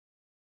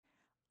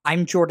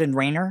I'm Jordan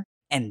Rayner,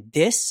 and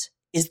this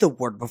is the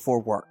Word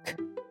Before Work.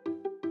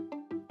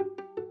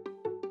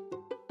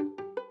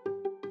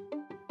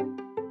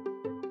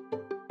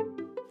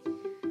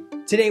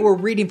 Today we're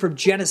reading from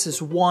Genesis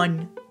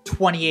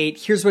 1:28.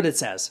 Here's what it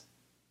says.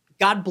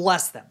 God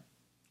blessed them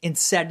and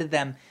said to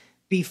them,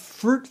 "Be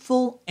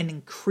fruitful and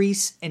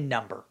increase in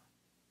number.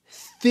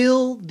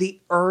 Fill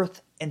the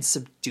earth and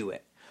subdue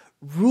it.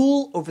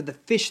 Rule over the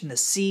fish in the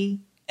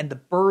sea and the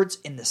birds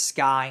in the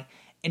sky,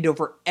 and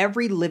over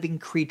every living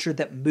creature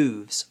that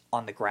moves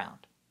on the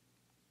ground."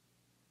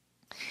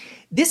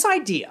 This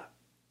idea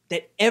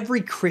that every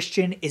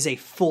Christian is a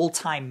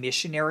full-time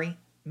missionary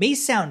may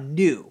sound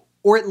new,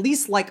 or at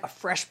least like a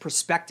fresh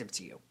perspective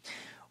to you.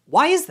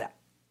 Why is that?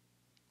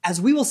 As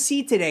we will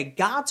see today,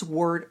 God's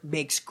word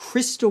makes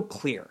crystal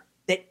clear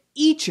that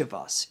each of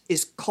us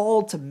is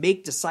called to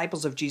make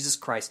disciples of Jesus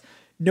Christ,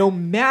 no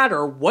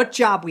matter what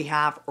job we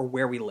have or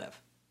where we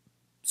live.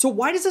 So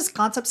why does this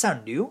concept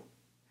sound new?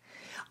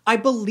 I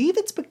believe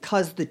it's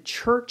because the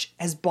church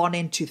has bought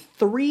into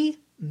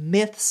 3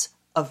 myths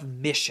of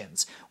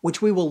missions,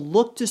 which we will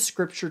look to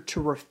scripture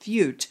to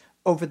refute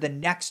over the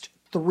next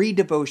 3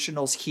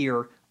 devotionals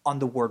here on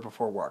the Word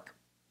Before Work.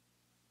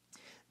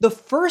 The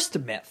first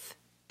myth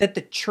that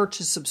the church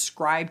has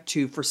subscribed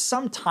to for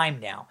some time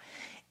now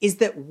is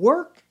that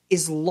work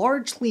is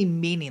largely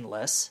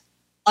meaningless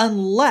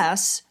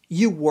unless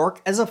you work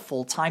as a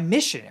full-time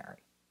missionary.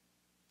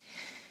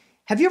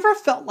 Have you ever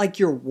felt like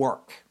your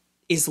work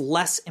is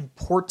less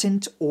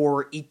important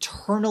or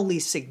eternally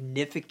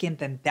significant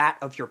than that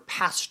of your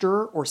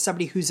pastor or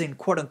somebody who's in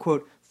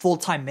quote-unquote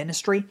full-time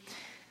ministry?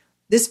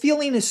 This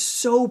feeling is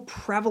so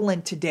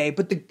prevalent today,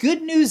 but the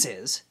good news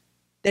is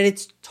that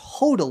it's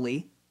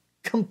totally,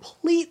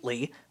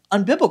 completely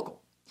unbiblical.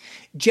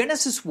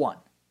 Genesis 1,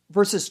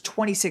 verses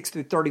 26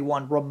 through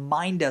 31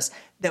 remind us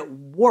that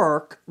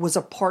work was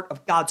a part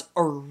of God's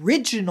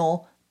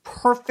original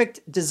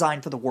perfect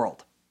design for the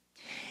world.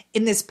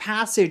 In this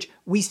passage,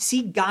 we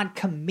see God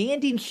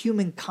commanding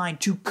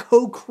humankind to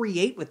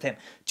co-create with him,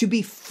 to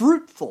be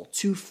fruitful,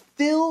 to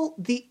fill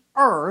the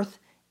earth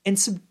and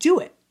subdue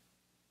it.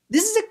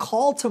 This is a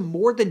call to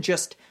more than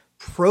just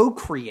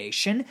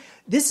procreation.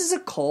 This is a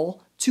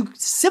call to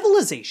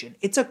civilization.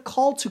 It's a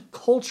call to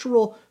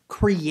cultural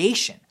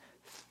creation,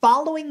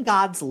 following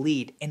God's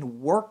lead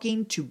and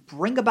working to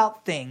bring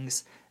about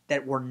things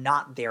that were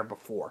not there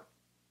before.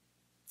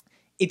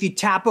 If you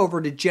tap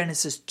over to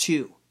Genesis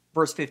 2,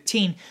 Verse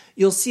 15,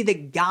 you'll see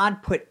that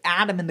God put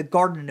Adam in the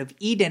Garden of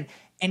Eden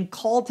and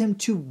called him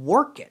to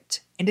work it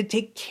and to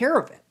take care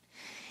of it.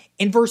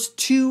 In verse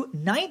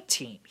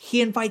 2:19, he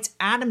invites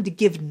Adam to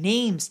give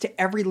names to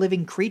every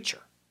living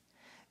creature.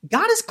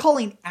 God is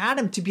calling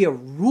Adam to be a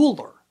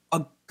ruler,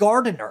 a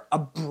gardener, a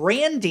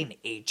branding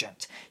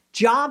agent,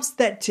 jobs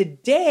that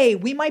today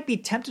we might be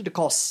tempted to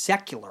call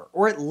secular,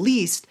 or at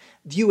least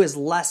view as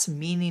less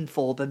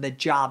meaningful than the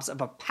jobs of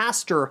a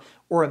pastor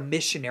or a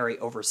missionary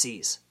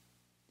overseas.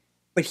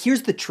 But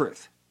here's the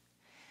truth.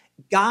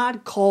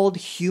 God called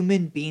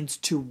human beings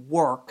to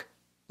work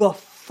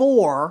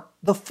before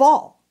the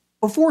fall,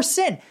 before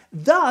sin.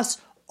 Thus,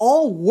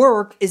 all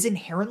work is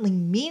inherently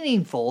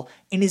meaningful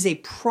and is a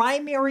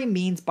primary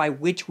means by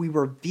which we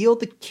reveal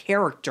the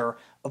character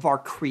of our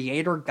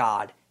Creator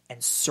God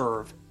and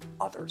serve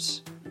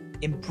others.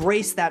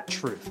 Embrace that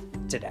truth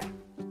today.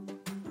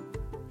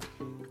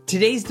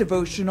 Today's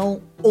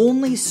devotional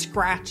only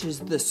scratches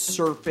the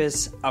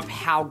surface of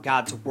how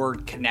God's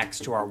Word connects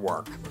to our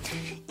work.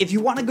 If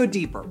you want to go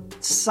deeper,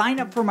 sign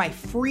up for my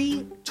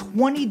free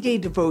 20-day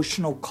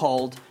devotional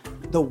called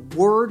The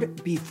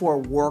Word Before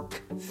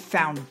Work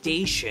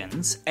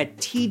Foundations at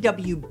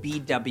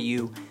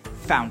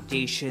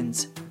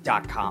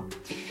twbwfoundations.com.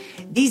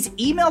 These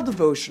email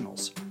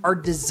devotionals are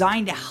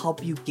designed to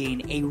help you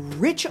gain a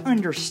rich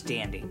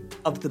understanding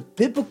of the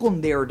biblical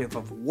narrative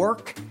of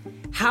work,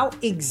 how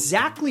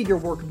exactly your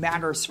work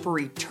matters for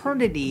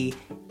eternity,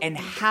 and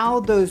how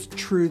those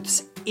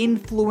truths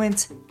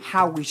influence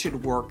how we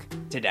should work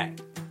today.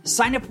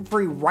 Sign up for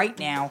free right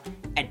now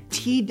at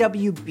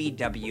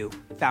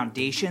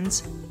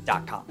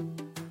twbwfoundations.com.